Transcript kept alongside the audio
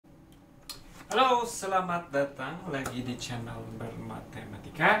Halo, selamat datang lagi di channel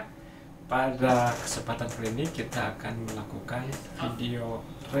Bermatematika. Pada kesempatan kali ini kita akan melakukan video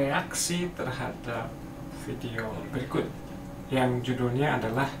reaksi terhadap video berikut yang judulnya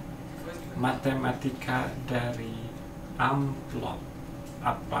adalah Matematika dari Amplop.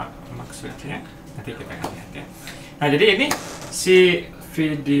 Apa maksudnya? Nanti kita akan lihat ya. Nah, jadi ini si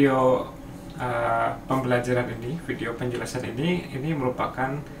video pembelajaran ini, video penjelasan ini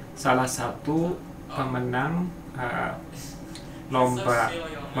merupakan salah satu pemenang lomba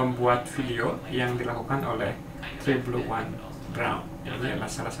membuat video yang dilakukan oleh Brown. Ini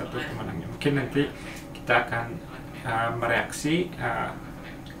adalah salah satu pemenangnya. Mungkin nanti kita akan mereaksi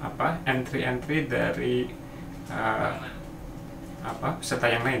entry-entry dari peserta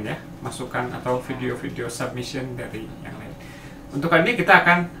yang lain ya, masukan atau video-video submission dari yang lain. Untuk kali ini kita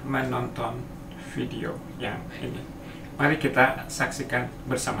akan menonton video yang ini. Mari kita saksikan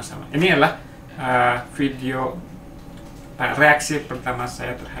bersama-sama. Ini adalah video reaksi pertama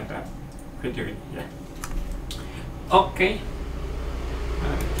saya terhadap video ini ya. Oke.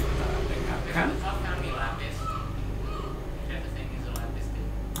 Mari kita dengarkan.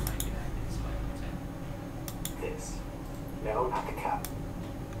 This. No, not the cup.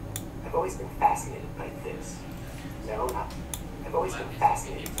 I've always been fascinated by this. No, not. I've always been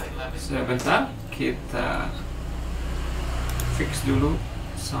fascinated by this. Sebentar, kita fix dulu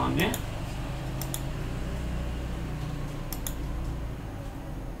soundnya.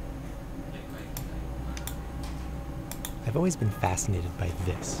 I've always been fascinated by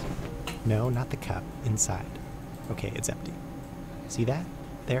this. No, not the cup, inside. Okay, it's empty. See that?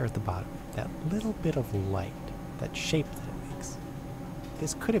 There at the bottom. That little bit of light. That shape that it makes.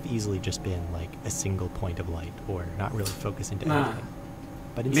 This could have easily just been like a single point of light or not really focus into anything.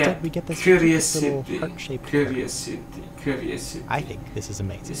 But instead we get this little heart-shaped Curiosity. I think this is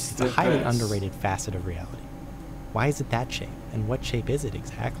amazing. It's a highly underrated facet of reality. Why is it that shape? And what shape is it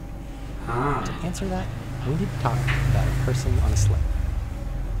exactly? To answer that, we need to talk about a person on a sled.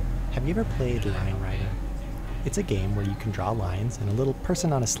 Have you ever played line riding? It's a game where you can draw lines and a little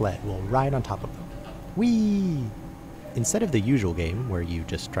person on a sled will ride on top of them. Whee! Instead of the usual game where you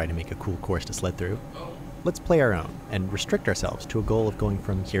just try to make a cool course to sled through, let's play our own and restrict ourselves to a goal of going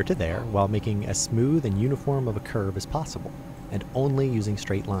from here to there while making as smooth and uniform of a curve as possible, and only using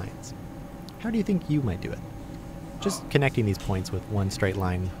straight lines. How do you think you might do it? Just connecting these points with one straight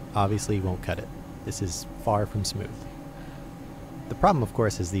line obviously won't cut it. This is far from smooth. The problem, of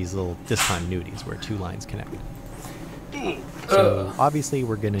course, is these little discontinuities where two lines connect. So obviously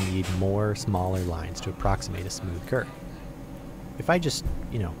we're going to need more smaller lines to approximate a smooth curve. If I just,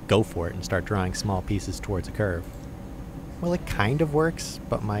 go for it and start drawing small pieces towards a curve, well, it kind of works,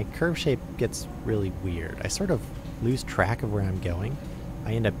 but my curve shape gets really weird. I sort of lose track of where I'm going.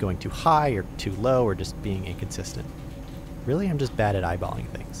 I end up going too high or too low or just being inconsistent. Really, I'm just bad at eyeballing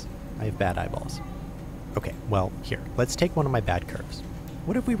things. I have bad eyeballs. Okay, well, here, let's take one of my bad curves.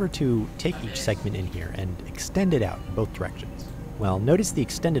 What if we were to take each segment in here and extend it out in both directions? Well, notice the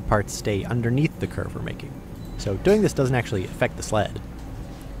extended parts stay underneath the curve we're making. So doing this doesn't actually affect the sled.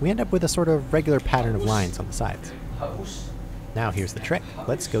 We end up with a sort of regular pattern of lines on the sides. Now here's the trick.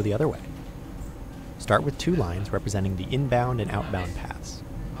 Let's go the other way. Start with two lines representing the inbound and outbound paths.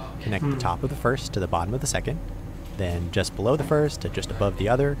 Connect the top of the first to the bottom of the second, then just below the first to just above the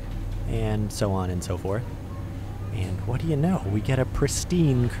other, and so on and so forth. And what do you know? We get a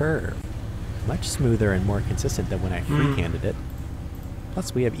pristine curve. Much smoother and more consistent than when I freehanded it.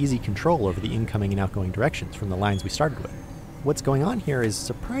 Plus, we have easy control over the incoming and outgoing directions from the lines we started with. What's going on here is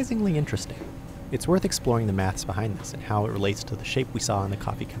surprisingly interesting. It's worth exploring the maths behind this and how it relates to the shape we saw in the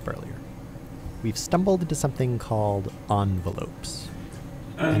coffee cup earlier. We've stumbled into something called envelopes.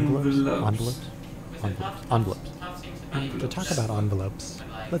 Envelopes. To talk about envelopes,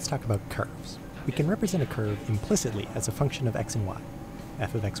 let's talk about curves. We can represent a curve implicitly as a function of x and y.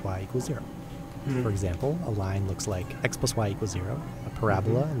 F of xy equals 0. For example, a line looks like x plus y equals 0, a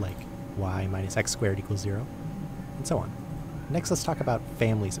parabola like y minus x squared equals 0, and so on. Next, let's talk about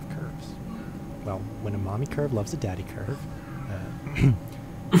families of curves. Well, when a mommy curve loves a daddy curve,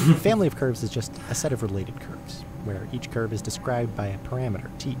 a family of curves is just a set of related curves, where each curve is described by a parameter,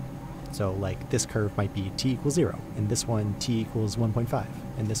 t. So, like, this curve might be t equals 0, and this one t equals 1.5,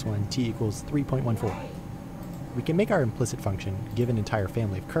 and this one t equals 3.14. We can make our implicit function give an entire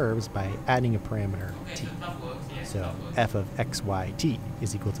family of curves by adding a parameter t. So f of x, y, t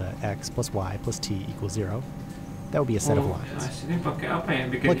is equal to x plus y plus t equals 0. That would be a set of lines.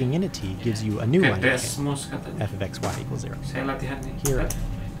 Plugging in a t gives you a new line again, f of x, y equals 0. Here,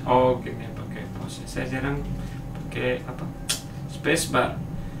 gini pakai pause. Saya jarang pakai spacebar.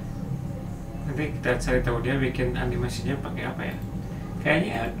 nanti kita cari tahu dia bikin animasinya pakai apa ya.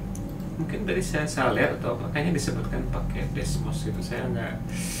 Kayaknya mungkin dari saya salah lihat atau apa, kayaknya disebutkan pakai Desmos gitu. Saya nggak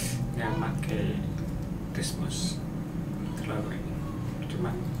pakai Desmos terlalu ini,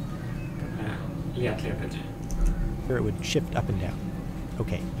 cuman lihat-lihat aja. Here it would shift up and down.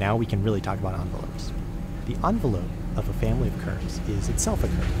 Okay, now we can really talk about envelopes. The envelope of a family of curves is itself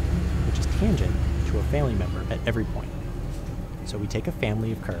a curve, which is tangent to a family member at every point. So we take a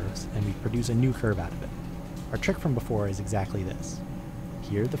family of curves and we produce a new curve out of it. Our trick from before is exactly this.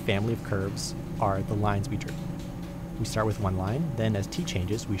 Here, the family of curves are the lines we drew. We start with one line, then as t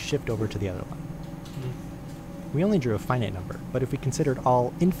changes, we shift over to the other line. We only drew a finite number, but if we considered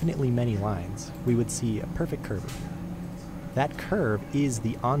all infinitely many lines, we would see a perfect curve. That curve is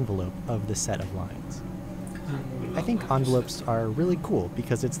the envelope of the set of lines. I think envelopes are really cool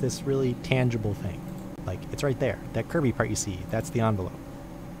because it's this really tangible thing. Like, it's right there. That curvy part you see, that's the envelope.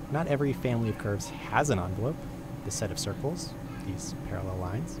 Not every family of curves has an envelope, this set of circles, these parallel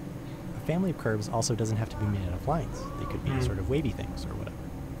lines. A family of curves also doesn't have to be made out of lines. They could be sort of wavy things or whatever.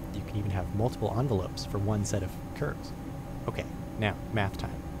 You can even have multiple envelopes for one set of curves. Okay, now, math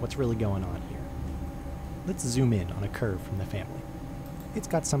time. What's really going on here? Let's zoom in on a curve from the family. It's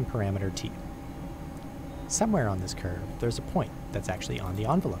got some parameter t. Somewhere on this curve, there's a point that's actually on the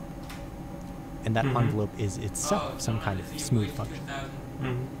envelope. And that envelope is itself some kind of smooth function.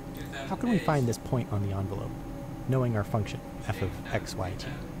 How can we find this point on the envelope, knowing our function, f of x, y, t?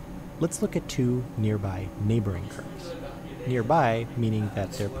 Let's look at two nearby neighboring curves. Nearby meaning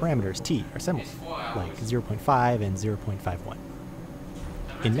that their parameters t are similar, like 0.5 and 0.51.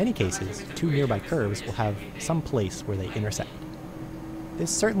 In many cases, two nearby curves will have some place where they intersect.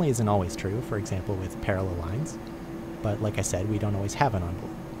 This certainly isn't always true, for example with parallel lines, but like I said, we don't always have an envelope.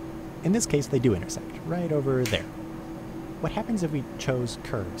 In this case, they do intersect, right over there. What happens if we chose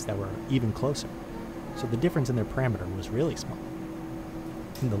curves that were even closer, so the difference in their parameter was really small?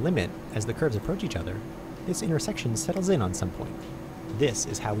 In the limit, as the curves approach each other, this intersection settles in on some point. This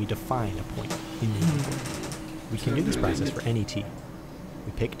is how we define a point in the envelope. We can do this process for any t.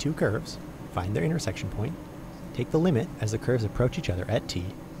 We pick two curves, find their intersection point, take the limit as the curves approach each other at t,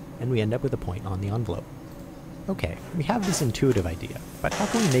 and we end up with a point on the envelope. Okay, we have this intuitive idea, but how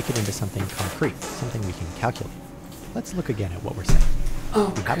can we make it into something concrete, something we can calculate? Let's look again at what we're saying.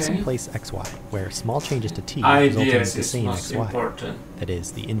 We have some place xy, where small changes to t result in the same xy. That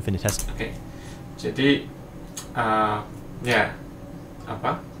is, the infinitesimal. Okay. Jadi, ya,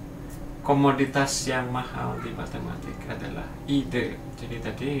 komoditas yang mahal di matematika adalah ide. Jadi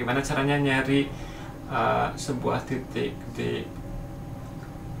tadi gimana caranya nyari sebuah titik di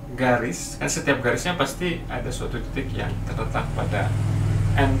garis, kan setiap garisnya pasti ada suatu titik yang terletak pada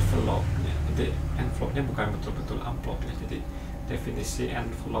envelope-nya. Jadi envelope-nya bukan betul-betul amplop-nya. Jadi definisi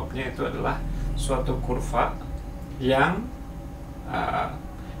envelope-nya itu adalah suatu kurva yang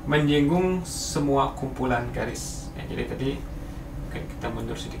menyinggung semua kumpulan garis. Ya, jadi tadi kita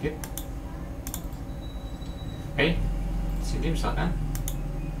mundur sedikit. Oke, sini misalkan.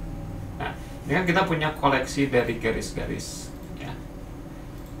 Nah, ini kan kita punya koleksi dari garis-garis.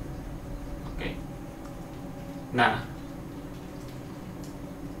 Nah,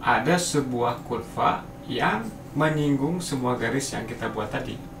 ada sebuah kurva yang menyinggung semua garis yang kita buat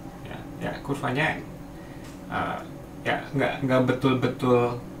tadi. Ya kurvanya ya nggak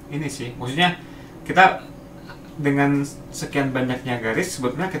betul-betul ini sih. Maksudnya kita dengan sekian banyaknya garis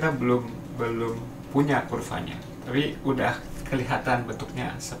sebetulnya kita belum punya kurvanya, tapi udah kelihatan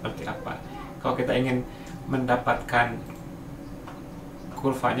bentuknya seperti apa. Kalau kita ingin mendapatkan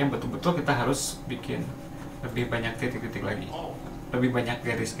kurvanya betul-betul, kita harus bikin lebih banyak titik-titik lagi, lebih banyak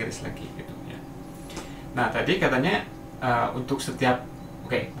garis-garis lagi gitu ya. Nah tadi katanya untuk setiap,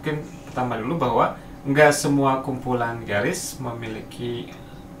 mungkin pertama dulu bahwa nggak semua kumpulan garis memiliki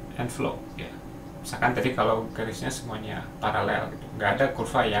envelope ya. Misalkan tadi kalau garisnya semuanya paralel gitu, nggak ada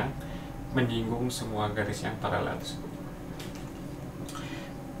kurva yang menyinggung semua garis yang paralel tersebut.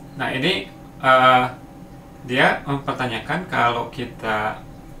 Nah ini dia mempertanyakan kalau kita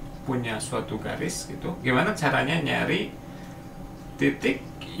punya suatu garis gitu, gimana caranya nyari titik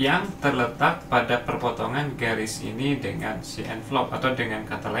yang terletak pada perpotongan garis ini dengan si envelope, atau dengan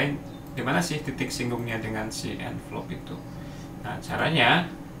kata lain, di mana sih titik singgungnya dengan si envelope itu. Nah caranya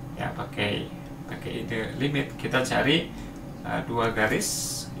ya pakai ide limit. Kita cari dua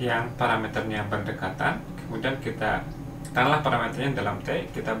garis yang parameternya berdekatan, kemudian kita taruhlah parameternya dalam t,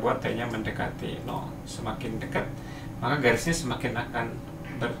 kita buat t-nya mendekati 0. Semakin dekat maka garisnya semakin akan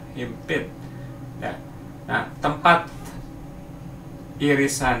berhimpit ya. Nah tempat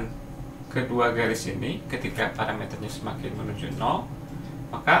irisan kedua garis ini ketika parameternya semakin menuju 0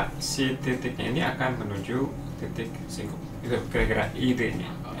 maka si titiknya ini akan menuju titik singgung. Itu kira-kira idenya.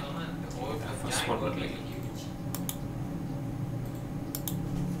 Kita fast forward lagi.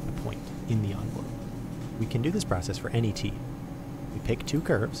 A point in the envelope. We can do this process for any t. We pick two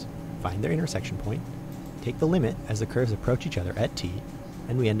curves, find their intersection point, take the limit as the curves approach each other at t,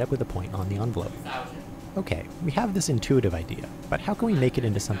 and we end up with a point on the envelope. Okay, we have this intuitive idea, but how can we make it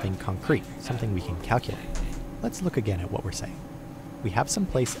into something concrete, something we can calculate? Let's look again at what we're saying. We have some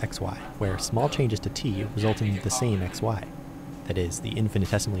place xy, where small changes to t result in the same xy. That is, the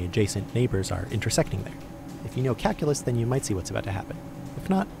infinitesimally adjacent neighbors are intersecting there. If you know calculus, then you might see what's about to happen. If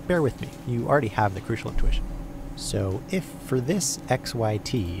not, bear with me, you already have the crucial intuition. So if for this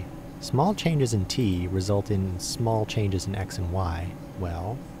xyt, small changes in t result in small changes in x and y,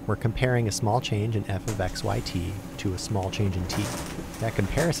 well, we're comparing a small change in f of xyt to a small change in t. That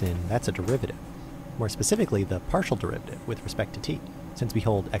comparison, that's a derivative. More specifically, the partial derivative with respect to t, since we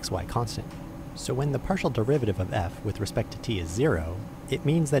hold xy constant. So when the partial derivative of f with respect to t is 0, it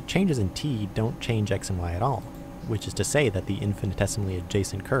means that changes in t don't change x and y at all, which is to say that the infinitesimally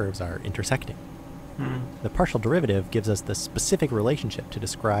adjacent curves are intersecting. The partial derivative gives us the specific relationship to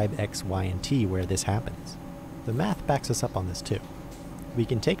describe x, y, and t where this happens. The math backs us up on this too. We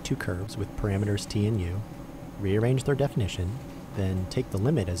can take two curves with parameters t and u, rearrange their definition, then take the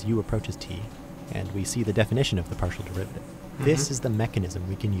limit as u approaches t, and we see the definition of the partial derivative. This is the mechanism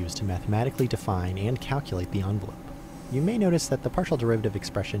we can use to mathematically define and calculate the envelope. You may notice that the partial derivative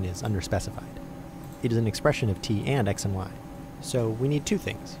expression is underspecified. It is an expression of t and x and y. So we need two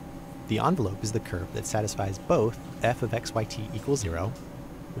things. The envelope is the curve that satisfies both f of xyt equals 0,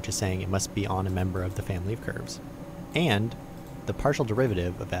 which is saying it must be on a member of the family of curves, and the partial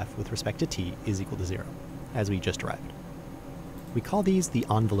derivative of f with respect to t is equal to 0, as we just derived. We call these the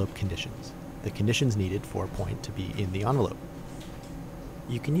envelope conditions, the conditions needed for a point to be in the envelope.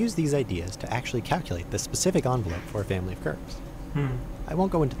 You can use these ideas to actually calculate the specific envelope for a family of curves. I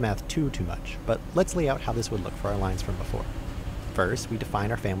won't go into math too much, but let's lay out how this would look for our lines from before. First, we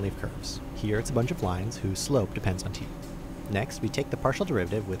define our family of curves. Here it's a bunch of lines whose slope depends on t. Next, we take the partial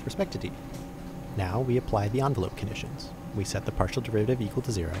derivative with respect to t. Now we apply the envelope conditions. We set the partial derivative equal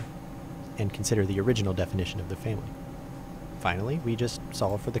to 0, and consider the original definition of the family. Finally, we just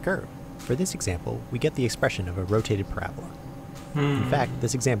solve for the curve. For this example, we get the expression of a rotated parabola. In fact,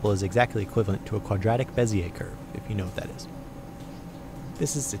 this example is exactly equivalent to a quadratic Bezier curve, if you know what that is.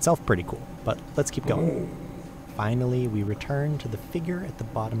 This is itself pretty cool, but let's keep going. Finally, we return to the figure at the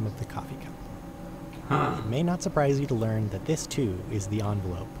bottom of the coffee cup. It may not surprise you to learn that this too is the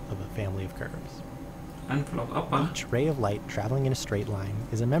envelope of a family of curves. Envelope apa? Each ray of light traveling in a straight line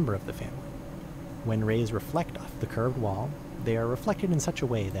is a member of the family. When rays reflect off the curved wall, they are reflected in such a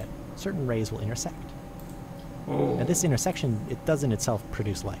way that certain rays will intersect. Now this intersection, it does in itself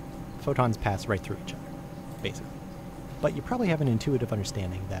produce light. Photons pass right through each other, basically. But you probably have an intuitive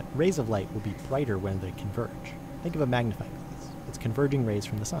understanding that rays of light will be brighter when they converge. Think of a magnifying glass. It's converging rays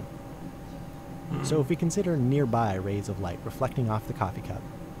from the sun. So if we consider nearby rays of light reflecting off the coffee cup,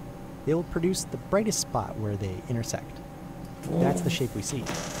 they will produce the brightest spot where they intersect. That's the shape we see,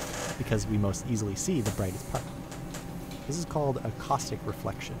 because we most easily see the brightest part. This is called a caustic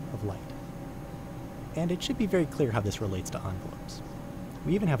reflection of light. And it should be very clear how this relates to envelopes.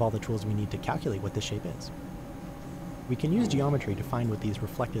 We even have all the tools we need to calculate what this shape is. We can use geometry to find what these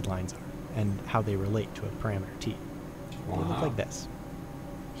reflected lines are, and how they relate to a parameter t. They look like this.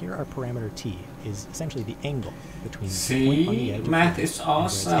 Here our parameter t is essentially the angle between the point on the edge of math the is and where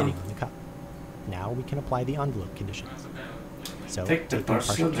it's hitting awesome. on the cup. Now we can apply the envelope conditions. So Take the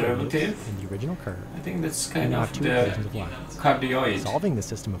partial derivative. in the original curve, I think that's we kind now of have two the equations of lines. cardioid. Solving the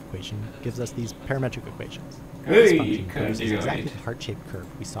system of equation gives us these parametric equations. Hey, This function produces exactly cardioid. the heart-shaped curve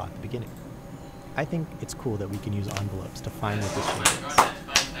we saw at the beginning. I think it's cool that we can use envelopes to find what this shape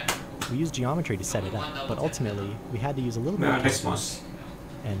is. We use geometry to set it up, but ultimately we had to use a little bit of calculus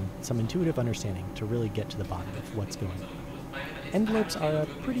and some intuitive understanding to really get to the bottom of what's going on. Envelopes are a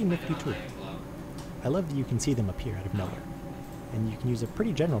pretty nifty tool. I love that you can see them appear out of nowhere, and you can use a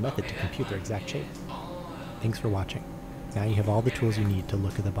pretty general method to compute their exact shape. Thanks for watching. Now you have all the tools you need to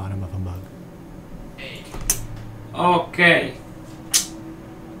look at the bottom of a mug. Oke,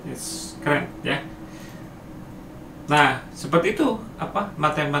 yes, keren ya. Nah, seperti itu apa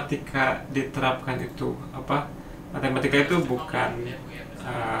matematika diterapkan itu apa? Matematika itu bukan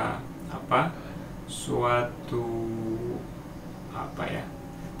apa suatu apa ya?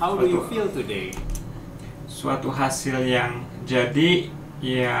 How do you feel today? Suatu hasil yang jadi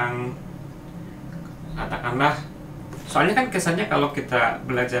yang katakanlah, soalnya kan kesannya kalau kita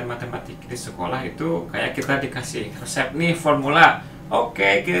belajar matematika di sekolah itu kayak kita dikasih resep nih formula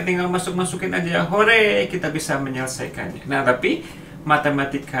Oke, kita tinggal masukin aja, hore, kita bisa menyelesaikannya. Nah, tapi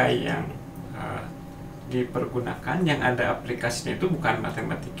matematika yang dipergunakan, yang ada aplikasinya itu bukan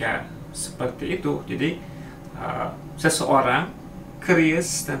matematika seperti itu. Jadi seseorang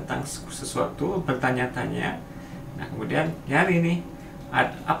curious tentang sesuatu, bertanya-tanya, nah kemudian nyari nih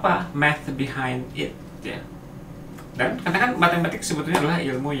apa math behind it ya. Dan karena kan matematik sebetulnya adalah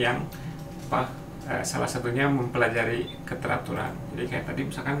ilmu yang salah satunya mempelajari keteraturan. Jadi kayak tadi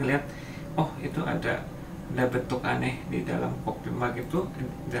misalkan ngelihat, oh itu ada bentuk aneh di dalam kopi mug itu,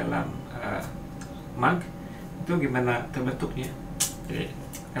 dalam mug itu gimana terbentuknya. Jadi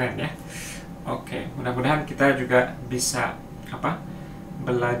keren ya. Oke, mudah-mudahan kita juga bisa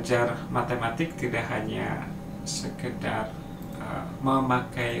belajar matematik tidak hanya sekedar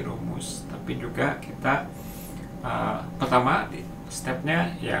memakai rumus, tapi juga kita pertama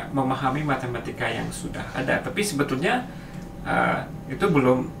stepnya ya memahami matematika yang sudah ada. Tapi sebetulnya itu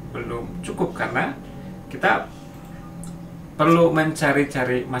belum cukup, karena kita perlu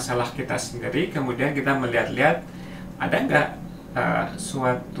mencari-cari masalah kita sendiri, kemudian kita melihat-lihat ada nggak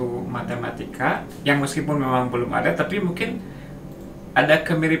suatu matematika yang meskipun memang belum ada, tapi mungkin ada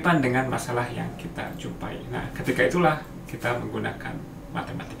kemiripan dengan masalah yang kita jumpai. Nah, ketika itulah kita menggunakan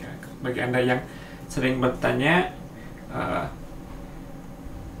matematika. Bagi Anda yang sering bertanya,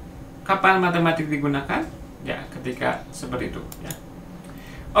 kapan matematik digunakan? Ya, ketika seperti itu. Ya.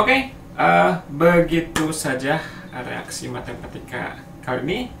 Oke, begitu saja reaksi matematika kali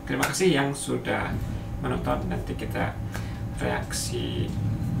ini. Terima kasih yang sudah menonton. Nanti kita reaksi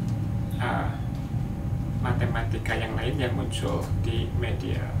matematika yang lain yang muncul di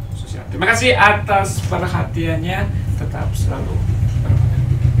media sosial. Terima kasih atas perhatiannya. Tetap selalu